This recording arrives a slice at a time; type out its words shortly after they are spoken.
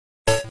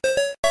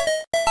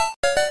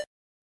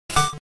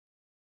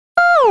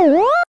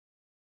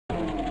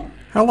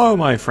Hello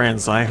my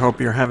friends, I hope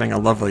you're having a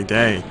lovely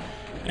day.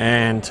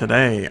 And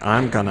today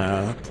I'm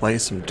gonna play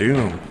some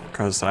Doom,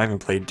 because I haven't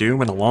played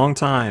Doom in a long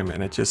time,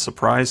 and it just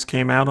surprise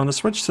came out on the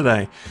Switch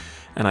today.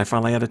 And I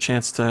finally had a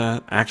chance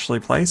to actually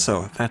play,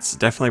 so that's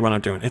definitely what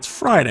I'm doing. It's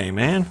Friday,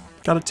 man.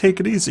 Gotta take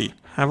it easy.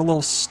 Have a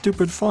little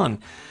stupid fun.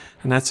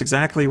 And that's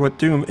exactly what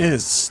Doom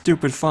is,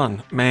 stupid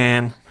fun.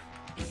 Man,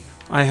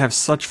 I have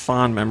such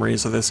fond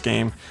memories of this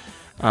game.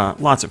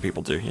 Lots of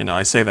people do, you know,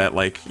 I say that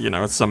like, you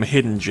know, it's some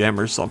hidden gem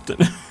or something.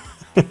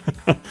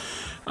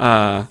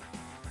 I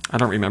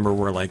don't remember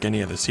where like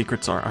any of the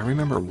secrets are. I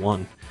remember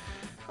one.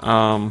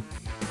 But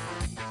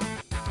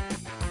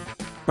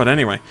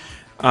anyway,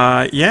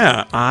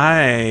 yeah,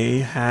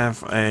 I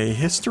have a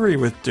history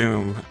with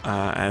Doom,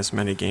 as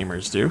many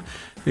gamers do,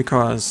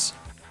 because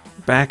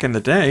back in the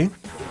day,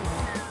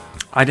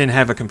 I didn't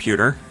have a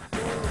computer,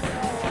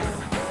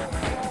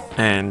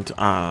 and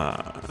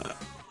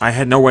I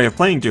had no way of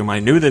playing Doom. I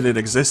knew that it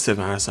existed,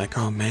 and I was like,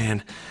 oh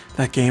man,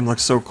 that game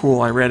looks so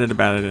cool. I read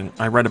about it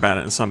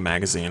in some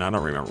magazine. I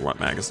don't remember what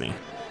magazine.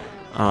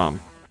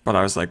 But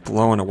I was like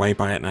blown away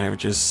by it, and I would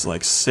just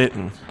like sit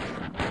and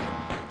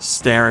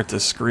stare at the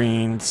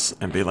screens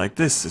and be like,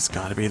 this has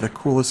got to be the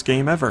coolest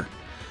game ever.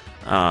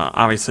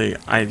 Obviously,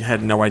 I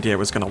had no idea it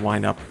was going to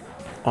wind up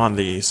on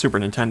the Super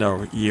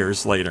Nintendo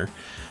years later.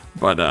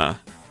 But I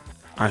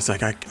was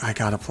like, I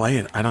gotta play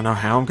it. I don't know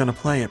how I'm going to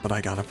play it, but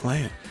I gotta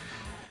play it.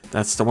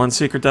 That's the one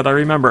secret that I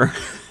remember.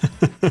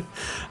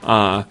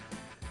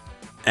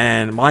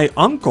 And my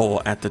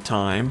uncle at the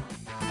time...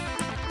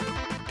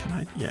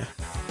 Yeah.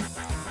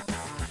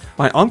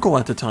 My uncle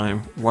at the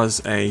time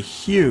was a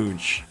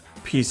huge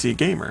PC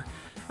gamer.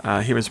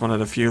 He was one of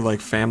the few like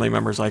family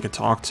members I could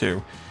talk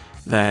to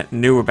that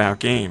knew about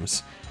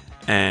games.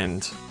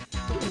 And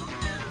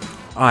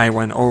I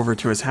went over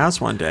to his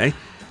house one day,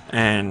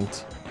 and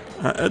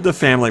the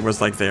family was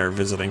like there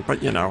visiting,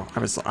 but you know,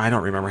 I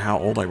don't remember how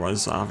old I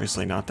was,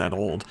 obviously not that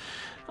old.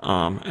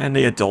 And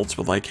the adults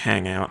would like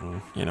hang out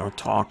and, you know,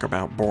 talk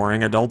about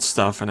boring adult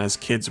stuff, and as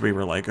kids we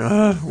were like,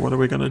 what are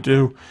we gonna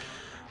do?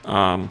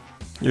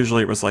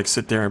 Usually it was like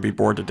sit there and be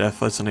bored to death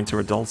listening to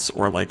adults,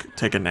 or like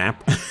take a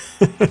nap.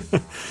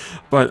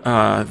 But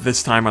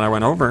this time when I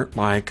went over,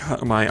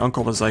 my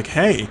uncle was like,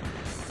 hey,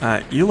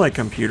 you like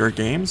computer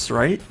games,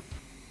 right?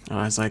 And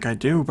I was like, I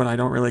do, but I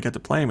don't really get to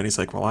play them. And he's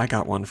like, well, I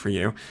got one for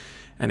you.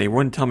 And he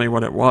wouldn't tell me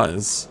what it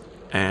was.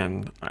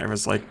 And I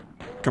was like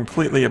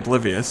completely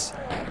oblivious.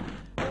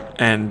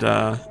 And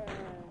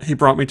he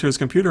brought me to his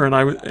computer,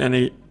 and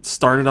he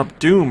started up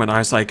Doom. And I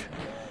was like,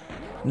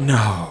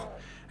 no.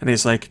 And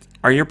he's like,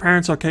 are your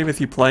parents okay with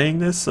you playing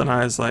this? And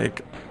I was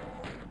like,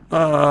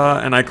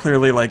 and I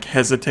clearly like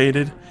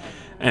hesitated.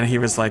 And he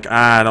was like,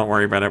 don't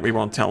worry about it. We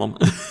won't tell them.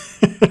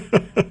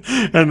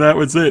 And that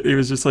was it. He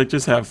was just like,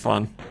 just have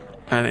fun.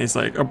 And he's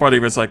like, a buddy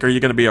was like, are you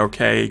going to be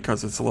okay?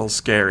 Because it's a little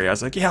scary. I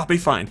was like, yeah, I'll be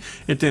fine.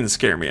 It didn't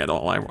scare me at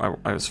all.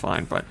 I was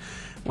fine. But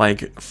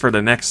like for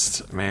the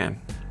next,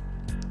 man,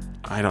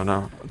 I don't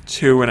know,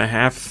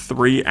 2.5,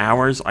 3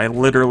 hours, I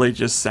literally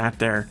just sat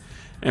there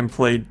and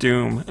played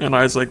Doom. And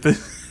I was like,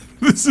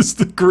 this is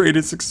the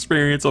greatest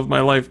experience of my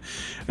life.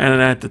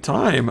 And at the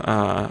time,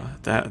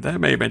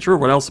 that may have been true.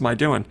 What else am I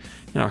doing?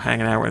 You know,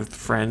 hanging out with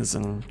friends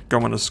and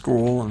going to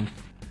school and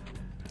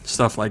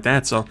stuff like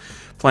that. So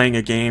playing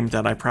a game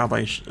that I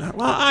probably well,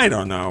 I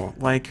don't know,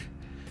 like,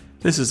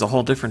 this is a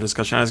whole different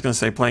discussion. I was going to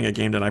say playing a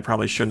game that I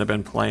probably shouldn't have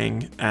been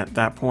playing at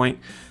that point,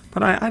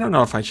 but I don't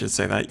know if I should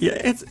say that. Yeah,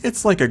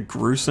 it's like a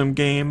gruesome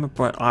game,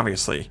 but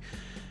obviously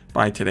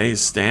by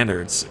today's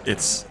standards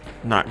it's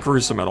not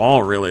gruesome at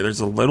all, really. There's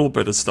a little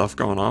bit of stuff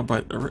going on,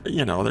 but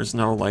you know, there's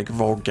no like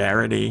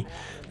vulgarity.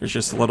 There's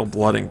just a little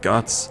blood and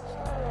guts.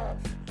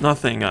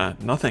 Nothing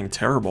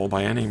terrible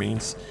by any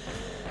means.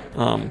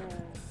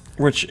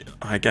 Which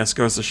I guess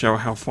goes to show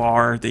how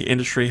far the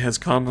industry has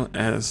come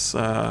as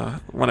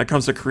when it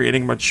comes to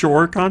creating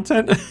mature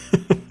content.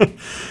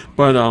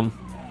 But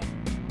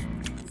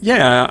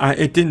yeah,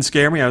 it didn't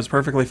scare me. I was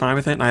perfectly fine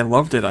with it, and I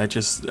loved it. I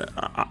just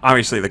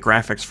obviously the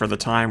graphics for the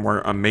time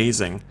were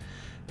amazing.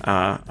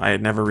 I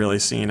had never really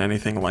seen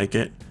anything like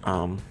it.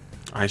 I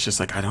was just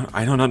like, I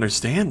don't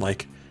understand.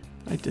 Like,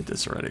 I did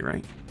this already,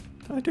 right?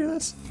 Did I do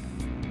this?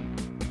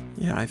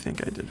 Yeah, I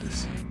think I did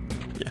this.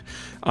 Yeah.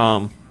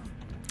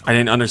 I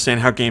didn't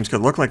understand how games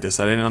could look like this.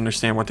 I didn't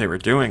understand what they were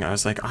doing. I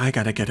was like, I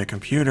gotta get a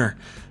computer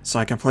so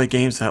I can play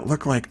games that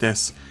look like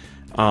this.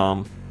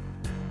 I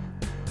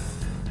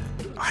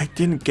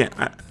didn't get...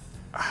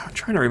 I'm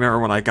trying to remember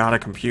when I got a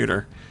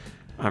computer.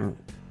 I'm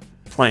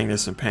playing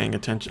this and paying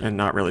attention and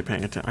not really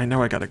paying attention. I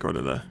know I gotta go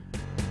to the...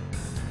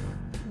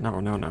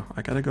 No.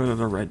 I gotta go to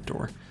the red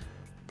door.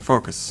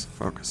 Focus.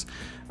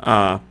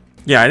 Yeah,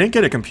 I didn't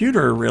get a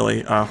computer,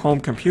 really, a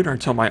home computer,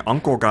 until my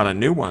uncle got a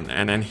new one.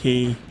 And then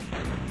he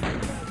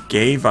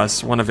gave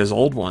us one of his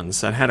old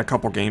ones that had a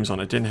couple games on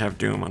it. Didn't have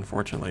Doom,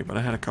 unfortunately, but it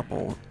had a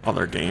couple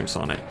other games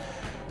on it.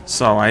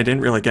 So I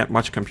didn't really get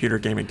much computer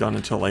gaming done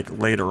until like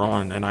later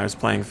on, and I was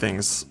playing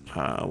things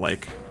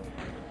like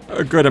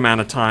a good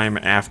amount of time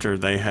after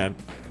they had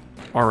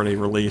already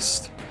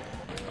released.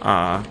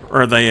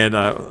 Or they had,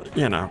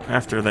 you know,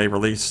 after they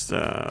released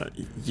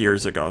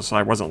years ago. So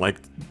I wasn't like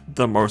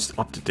the most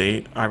up to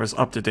date. I was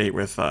up to date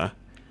with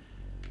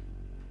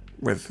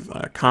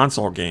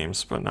console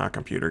games, but not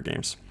computer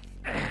games.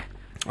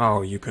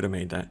 Oh, you could have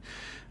made that.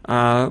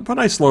 But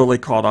I slowly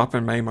caught up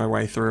and made my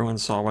way through and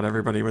saw what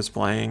everybody was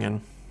playing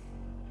and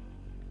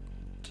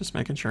just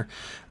making sure.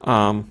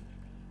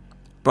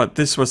 But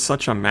this was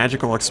such a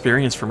magical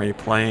experience for me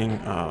playing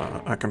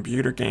a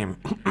computer game.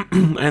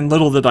 And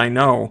little did I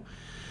know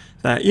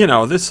that, you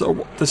know, the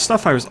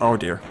stuff I was, oh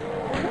dear.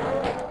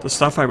 The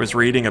stuff I was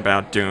reading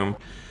about Doom,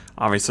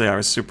 obviously I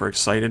was super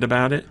excited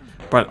about it,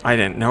 but I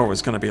didn't know it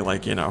was going to be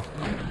like, you know,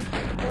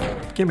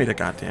 give me the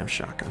goddamn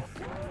shotgun.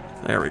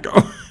 There we go.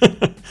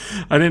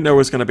 I didn't know it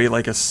was going to be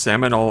like a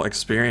seminal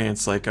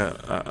experience, like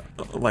a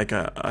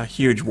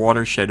huge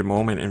watershed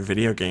moment in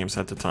video games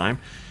at the time.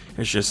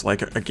 It's just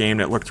like a game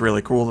that looked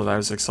really cool that I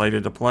was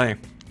excited to play.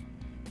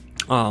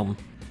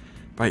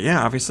 But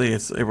yeah, obviously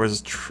it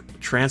was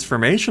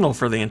transformational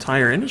for the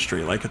entire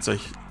industry. Like it's a,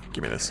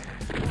 give me this.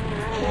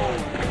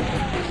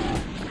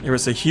 It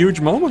was a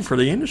huge moment for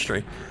the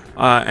industry.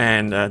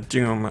 And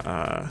Doom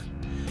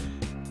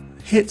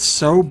hit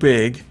so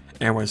big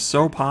and was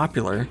so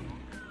popular,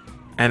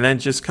 and then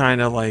just kind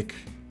of like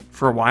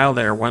for a while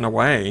there went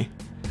away.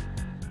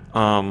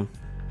 But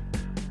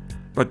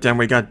then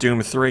we got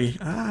Doom 3.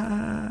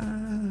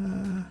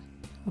 I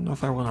don't know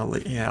if I want to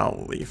leave. Yeah,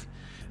 I'll leave.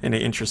 In the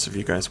interest of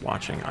you guys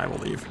watching, I will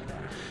leave.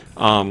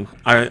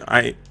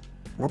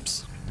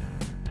 Whoops.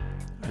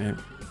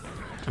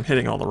 I'm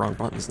hitting all the wrong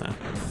buttons now.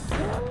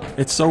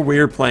 It's so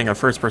weird playing a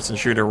first-person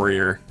shooter where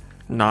you're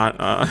not,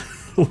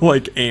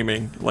 like,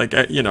 aiming. Like,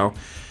 you know,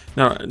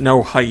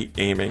 no height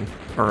aiming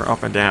or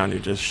up and down. You're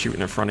just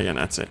shooting in front of you and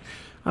that's it.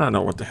 I don't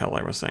know what the hell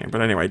I was saying.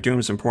 But anyway,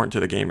 Doom's important to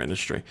the game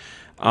industry.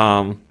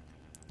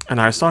 And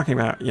I was talking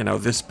about, you know,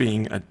 this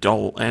being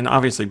adult. And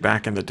obviously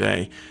back in the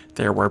day,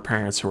 there were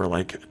parents who were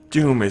like,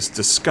 Doom is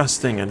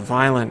disgusting and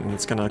violent and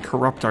it's going to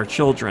corrupt our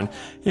children.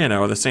 You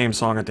know, the same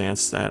song and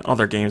dance that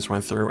other games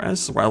went through,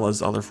 as well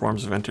as other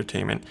forms of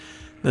entertainment.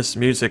 This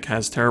music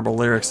has terrible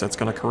lyrics that's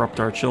going to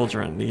corrupt our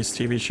children. These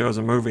TV shows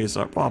and movies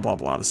are blah, blah,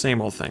 blah. The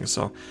same old thing.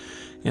 So,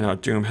 you know,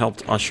 Doom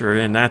helped usher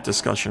in that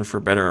discussion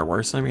for better or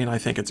worse. I mean, I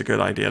think it's a good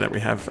idea that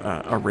we have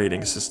a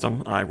rating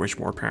system. I wish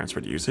more parents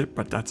would use it,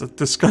 but that's a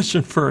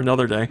discussion for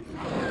another day.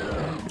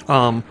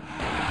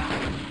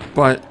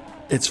 But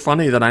it's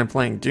funny that I'm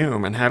playing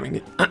Doom and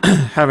having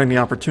having the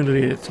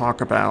opportunity to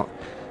talk about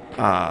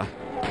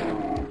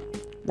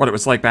what it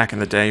was like back in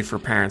the day for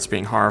parents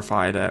being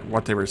horrified at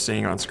what they were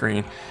seeing on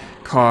screen.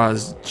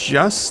 Cause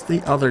just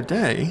the other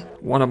day,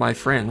 one of my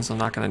friends, I'm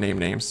not going to name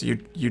names, you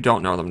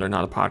don't know them, they're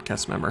not a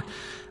podcast member,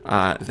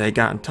 they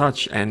got in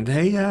touch and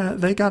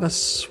they got a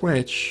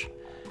Switch,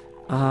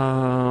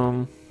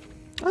 I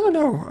don't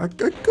know, a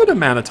good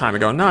amount of time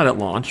ago, not at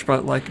launch,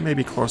 but like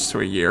maybe close to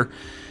a year,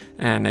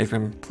 and they've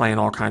been playing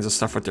all kinds of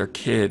stuff with their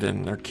kid,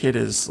 and their kid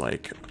is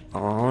like,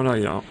 oh no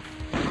you don't,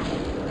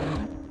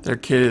 their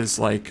kid is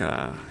like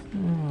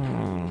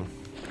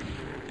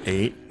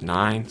 8,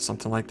 9,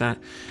 something like that.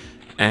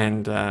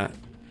 And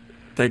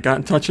they got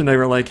in touch and they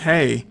were like,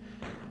 hey,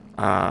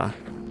 my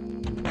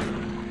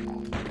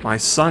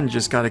son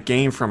just got a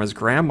game from his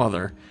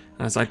grandmother. And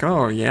I was like,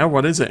 oh, yeah,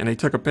 what is it? And he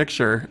took a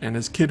picture and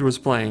his kid was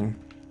playing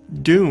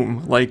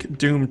Doom, like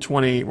Doom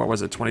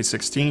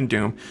 2016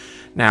 Doom,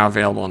 now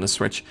available on the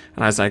Switch.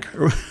 And I was like,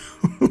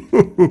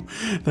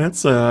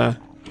 that's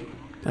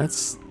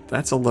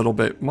a little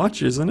bit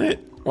much, isn't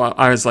it? Well,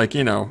 I was like,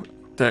 you know,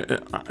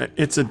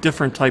 it's a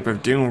different type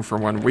of Doom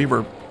from when we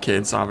were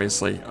kids,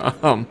 obviously.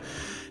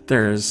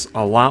 There's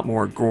a lot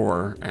more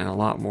gore and a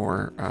lot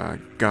more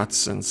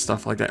guts and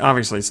stuff like that.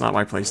 Obviously, it's not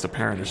my place to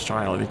parent his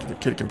child. The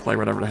kid can play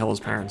whatever the hell his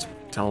parents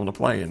tell him to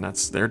play, and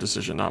that's their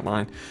decision, not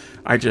mine.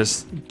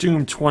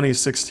 Doom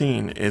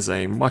 2016 is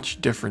a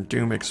much different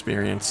Doom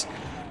experience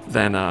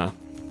than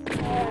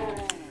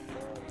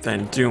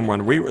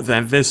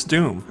this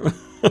Doom.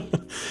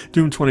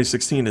 Doom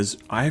 2016 is,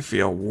 I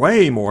feel,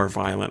 way more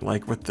violent,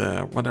 like with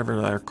the,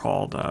 whatever they're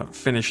called,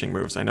 finishing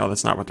moves. I know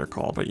that's not what they're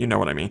called, but you know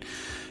what I mean.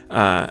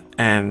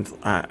 And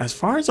as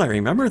far as I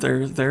remember,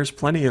 there's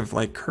plenty of,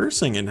 like,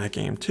 cursing in that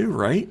game, too,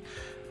 right?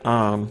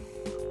 I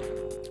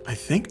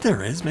think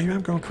there is. Maybe I'm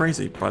going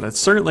crazy, but it's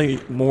certainly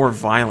more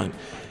violent.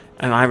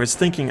 And I was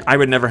thinking I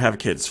would never have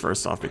kids,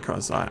 first off,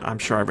 because I'm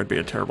sure I would be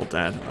a terrible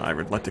dad. I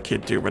would let the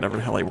kid do whatever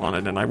the hell he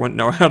wanted, and I wouldn't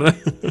know how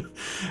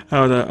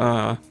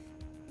to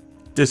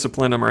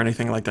discipline them or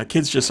anything like that.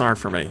 Kids just aren't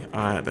for me.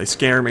 They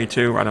scare me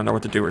too. I don't know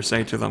what to do or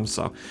say to them.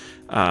 So,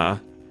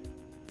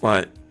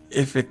 but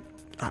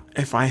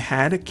if I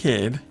had a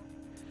kid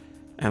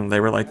and they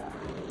were like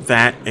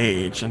that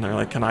age and they're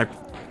like, can I?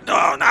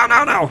 Oh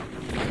no!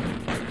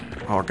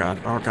 Oh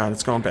god,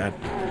 it's going bad.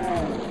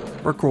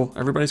 We're cool.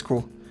 Everybody's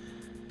cool.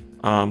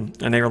 And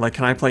they were like,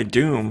 can I play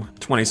Doom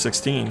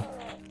 2016?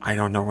 I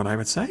don't know what I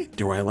would say.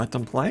 Do I let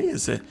them play?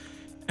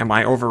 Am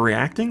I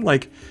overreacting?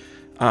 Like,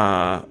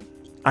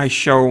 I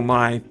show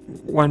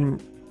when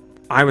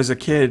I was a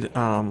kid,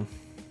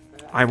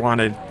 I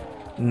wanted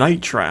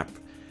Night Trap,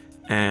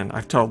 And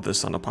I've told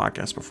this on the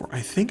podcast before.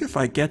 I think if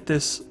I get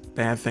this,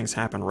 bad things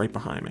happen right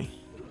behind me.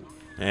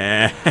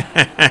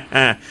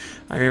 I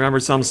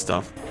remember some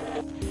stuff.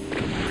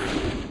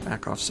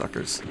 Back off,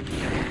 suckers.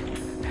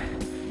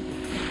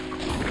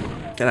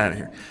 Get out of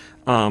here.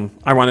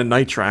 I wanted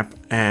Night Trap,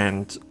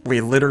 and we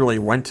literally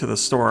went to the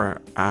store.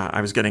 I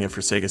was getting it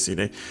for Sega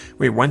CD.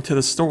 We went to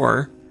the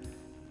store,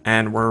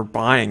 and we're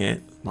buying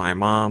it. My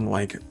mom,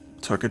 like,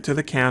 took it to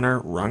the counter,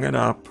 rung it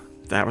up.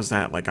 That was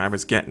that. Like, I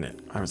was getting it.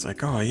 I was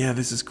like, oh, yeah,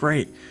 this is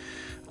great.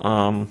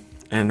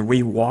 And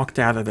we walked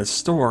out of the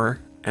store,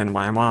 and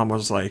my mom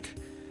was like,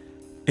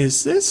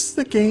 is this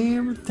the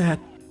game that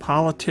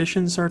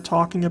politicians are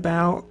talking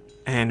about?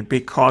 And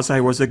because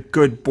I was a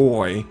good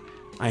boy,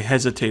 I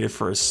hesitated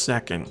for a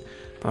second.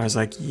 But I was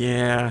like,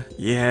 yeah,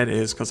 it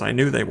is, because I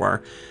knew they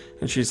were.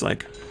 And she's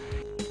like,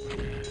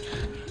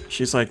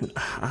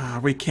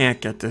 we can't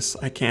get this.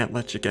 I can't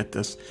let you get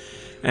this.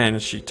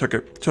 And she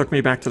took me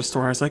back to the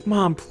store. I was like,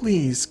 Mom,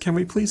 please, can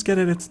we please get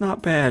it? It's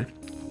not bad.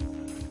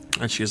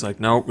 And she's like,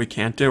 no, we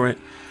can't do it.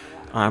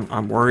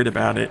 I'm worried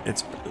about it.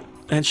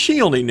 And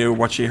she only knew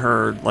what she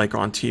heard, like,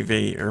 on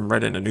TV or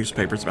read in the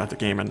newspapers about the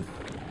game, and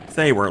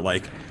they were,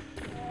 like,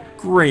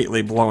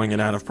 greatly blowing it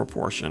out of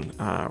proportion,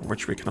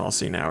 which we can all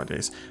see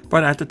nowadays.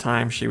 But at the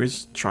time, she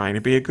was trying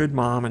to be a good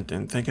mom and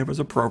didn't think it was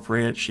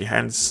appropriate. She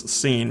hadn't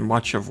seen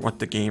much of what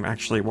the game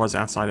actually was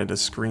outside of the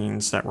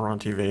screens that were on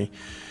TV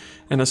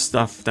and the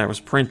stuff that was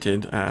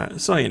printed.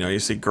 So, you know, you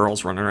see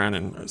girls running around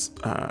in,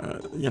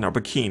 you know,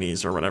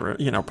 bikinis or whatever,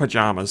 you know,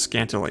 pajamas,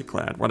 scantily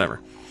clad, whatever.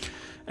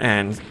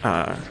 And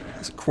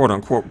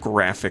quote-unquote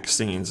graphic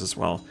scenes as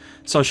well.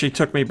 So she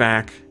took me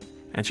back,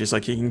 and she's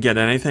like, you can get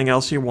anything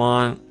else you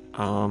want.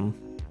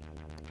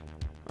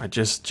 I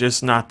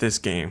just not this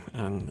game.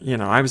 And, you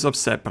know, I was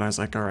upset, but I was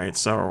like, all right.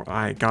 So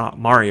I got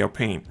Mario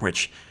Paint,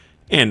 which,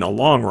 in the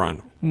long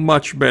run,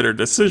 much better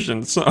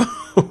decision. So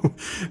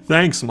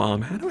thanks,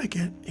 Mom. How do I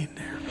get in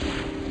there?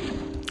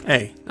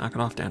 Hey, knock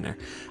it off down there.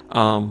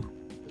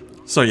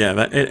 So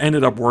yeah, it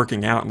ended up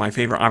working out. My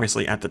favorite,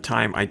 obviously, at the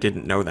time, I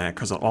didn't know that,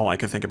 because all I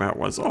could think about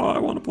was, oh, I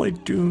want to play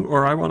Doom,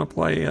 or I want to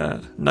play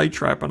Night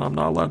Trap, and I'm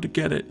not allowed to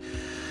get it.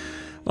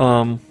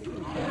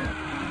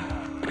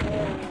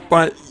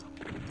 But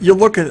you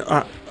look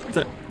at,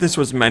 this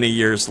was many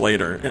years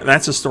later.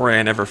 That's a story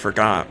I never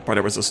forgot, but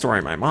it was a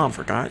story my mom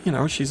forgot. You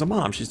know, she's a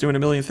mom. She's doing a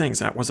million things.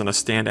 That wasn't a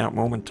standout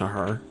moment to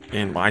her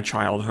in my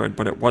childhood,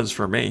 but it was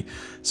for me.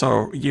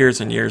 So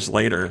years and years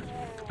later,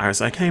 I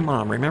was like, hey,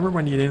 Mom, remember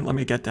when you didn't let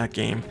me get that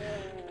game?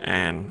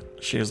 And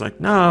she was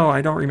like, no,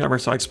 I don't remember.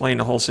 So I explained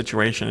the whole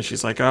situation, and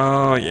she's like,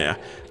 oh, yeah.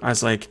 I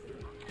was like,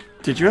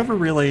 did you ever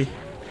really,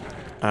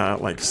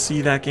 like,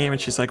 see that game?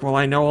 And she's like, well,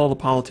 I know all the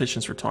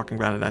politicians were talking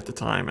about it at the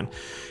time, and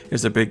it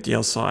was a big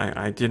deal, so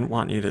I didn't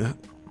want you to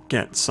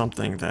get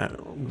something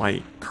that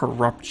might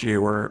corrupt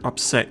you or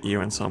upset you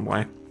in some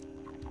way.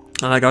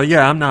 And I go,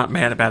 yeah, I'm not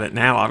mad about it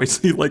now,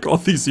 obviously. Like, all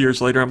these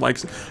years later, I'm like,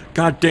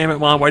 God damn it,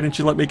 Mom, why didn't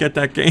you let me get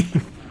that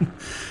game?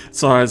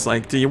 So I was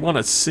like, do you want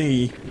to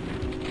see...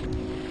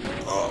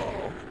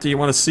 do you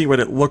want to see what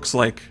it looks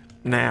like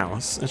now?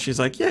 And she's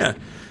like, yeah.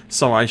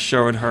 So I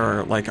showed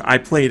her, like, I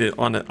played it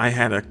on... I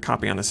had a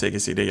copy on the Sega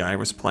CD. I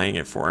was playing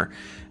it for her.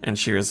 And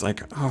she was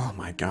like, oh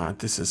my God,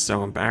 this is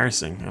so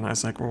embarrassing. And I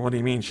was like, well, what do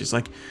you mean? She's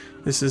like,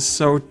 this is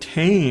so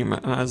tame.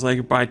 And I was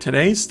like, by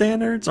today's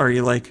standards, are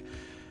you, like,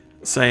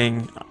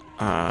 saying...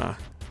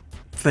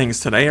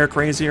 things today are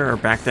crazier, or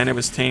back then it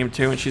was tame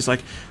too? And she's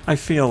like, I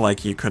feel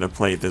like you could have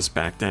played this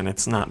back then.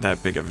 It's not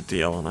that big of a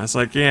deal. And I was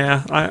like,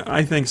 yeah,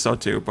 I think so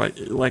too. But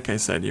like I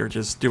said, you're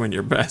just doing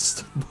your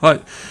best.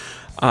 But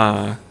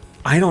I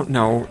don't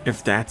know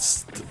if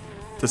that's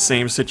the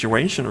same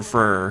situation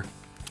for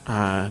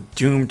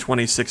Doom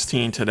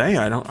 2016 today.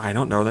 I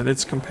don't know that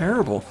it's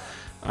comparable.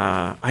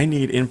 I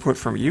need input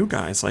from you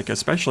guys, like,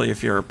 especially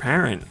if you're a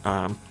parent.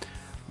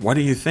 What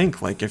do you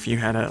think? Like, if you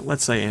had a,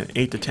 let's say, an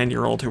 8 to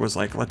 10-year-old who was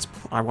like,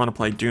 I want to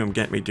play Doom,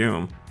 get me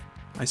Doom.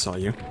 I saw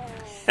you.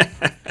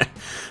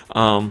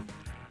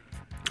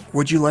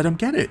 Would you let him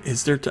get it?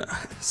 Is there,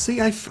 see,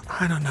 I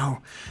don't know.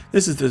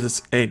 This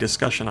is a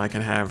discussion I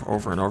can have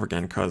over and over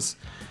again, because,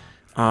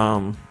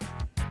 you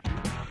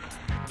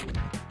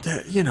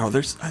know,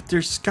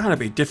 there's got to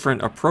be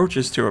different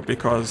approaches to it,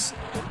 because,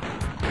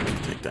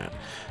 take that.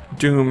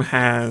 Doom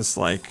has,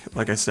 like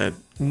I said,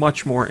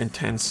 much more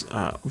intense,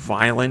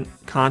 violent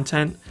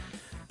content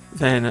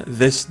than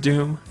this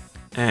Doom.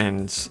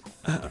 And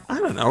I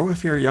don't know,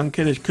 if you're a young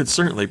kid, it could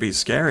certainly be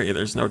scary.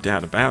 There's no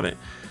doubt about it.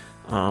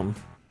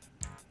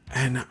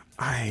 And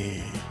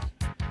I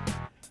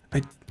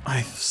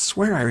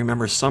swear I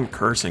remember some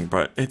cursing,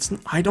 but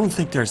I don't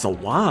think there's a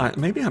lot.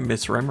 Maybe I'm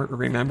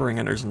misremembering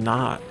and there's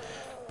not.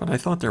 But I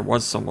thought there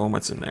was some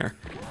moments in there.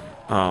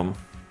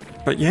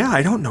 But yeah,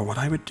 I don't know what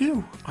I would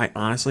do. I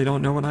honestly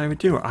don't know what I would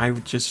do. I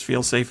would just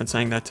feel safe in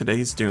saying that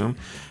today's Doom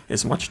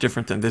is much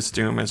different than this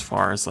Doom, as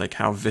far as, like,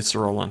 how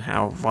visceral and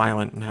how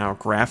violent and how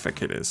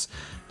graphic it is.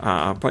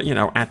 But, you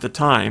know, at the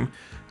time,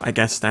 I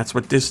guess that's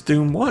what this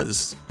Doom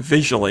was.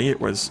 Visually,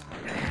 it was...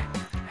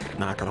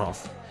 Knock it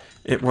off.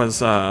 It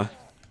was,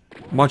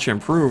 much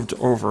improved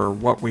over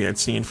what we had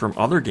seen from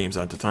other games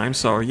at the time.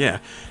 So yeah,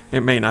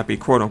 it may not be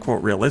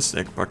quote-unquote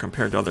realistic, but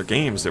compared to other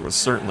games, it was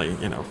certainly,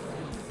 you know,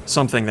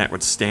 something that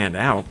would stand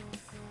out.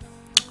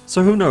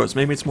 So who knows,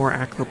 maybe it's more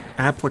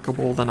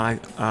applicable than I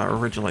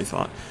originally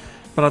thought.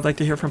 But I'd like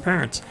to hear from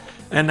parents.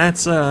 And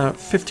that's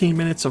 15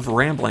 minutes of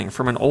rambling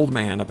from an old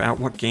man about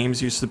what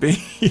games used to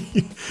be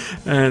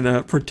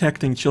and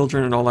protecting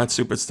children and all that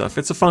stupid stuff.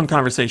 It's a fun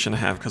conversation to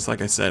have because,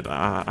 like I said,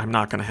 I'm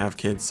not going to have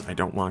kids. I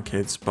don't want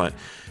kids, but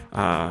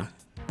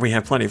we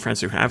have plenty of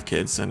friends who have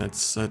kids, and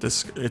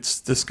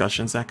it's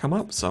discussions that come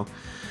up. So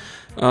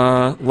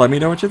let me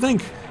know what you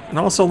think. And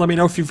also let me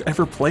know if you've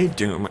ever played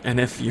Doom. And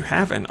if you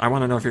haven't, I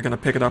want to know if you're going to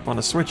pick it up on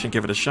the Switch and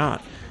give it a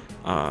shot.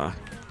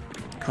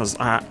 Because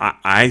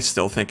I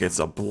still think it's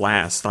a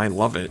blast. I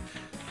love it.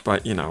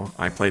 But, you know,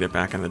 I played it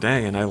back in the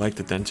day, and I liked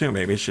it then too.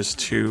 Maybe it's just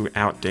too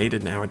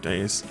outdated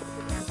nowadays.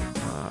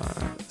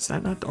 Is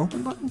that not the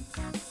open button?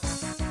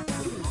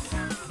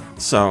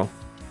 So,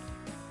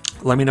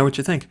 let me know what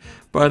you think.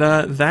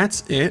 But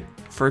that's it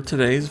for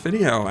today's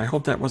video. I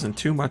hope that wasn't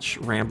too much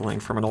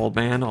rambling from an old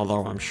man,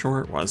 although I'm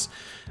sure it was.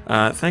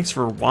 Thanks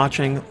for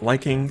watching,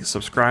 liking,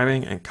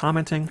 subscribing, and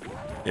commenting.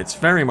 It's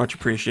very much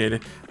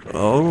appreciated.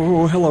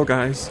 Oh, hello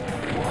guys.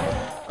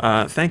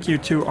 Thank you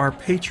to our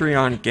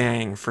Patreon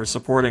gang for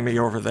supporting me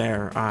over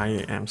there.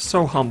 I am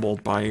so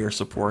humbled by your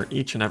support,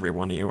 each and every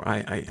one of you.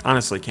 I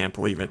honestly can't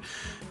believe it.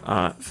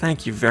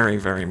 Thank you very,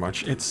 very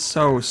much. It's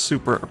so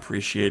super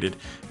appreciated.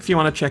 If you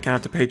want to check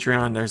out the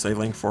Patreon, there's a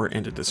link for it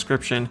in the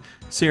description.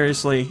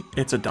 Seriously,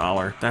 it's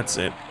 $1. That's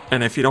it.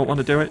 And if you don't want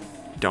to do it,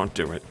 don't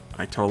do it.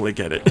 I totally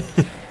get it.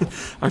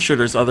 I'm sure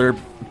there's other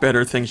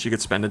better things you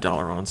could spend $1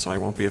 on, so I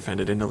won't be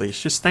offended in the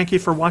least. Just thank you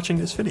for watching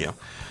this video.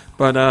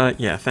 But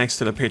yeah, thanks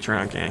to the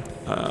Patreon gang.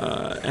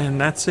 And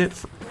that's it.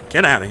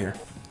 Get out of here.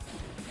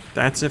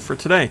 That's it for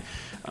today.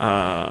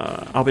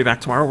 I'll be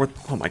back tomorrow with...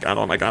 Oh my god,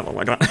 oh my god, oh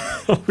my god.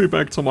 I'll be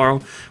back tomorrow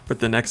with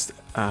the next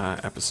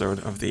episode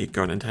of the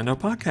Go Nintendo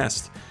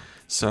podcast.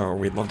 So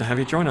we'd love to have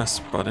you join us.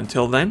 But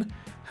until then,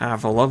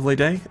 have a lovely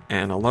day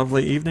and a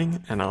lovely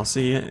evening, and I'll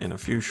see you in a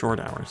few short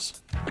hours.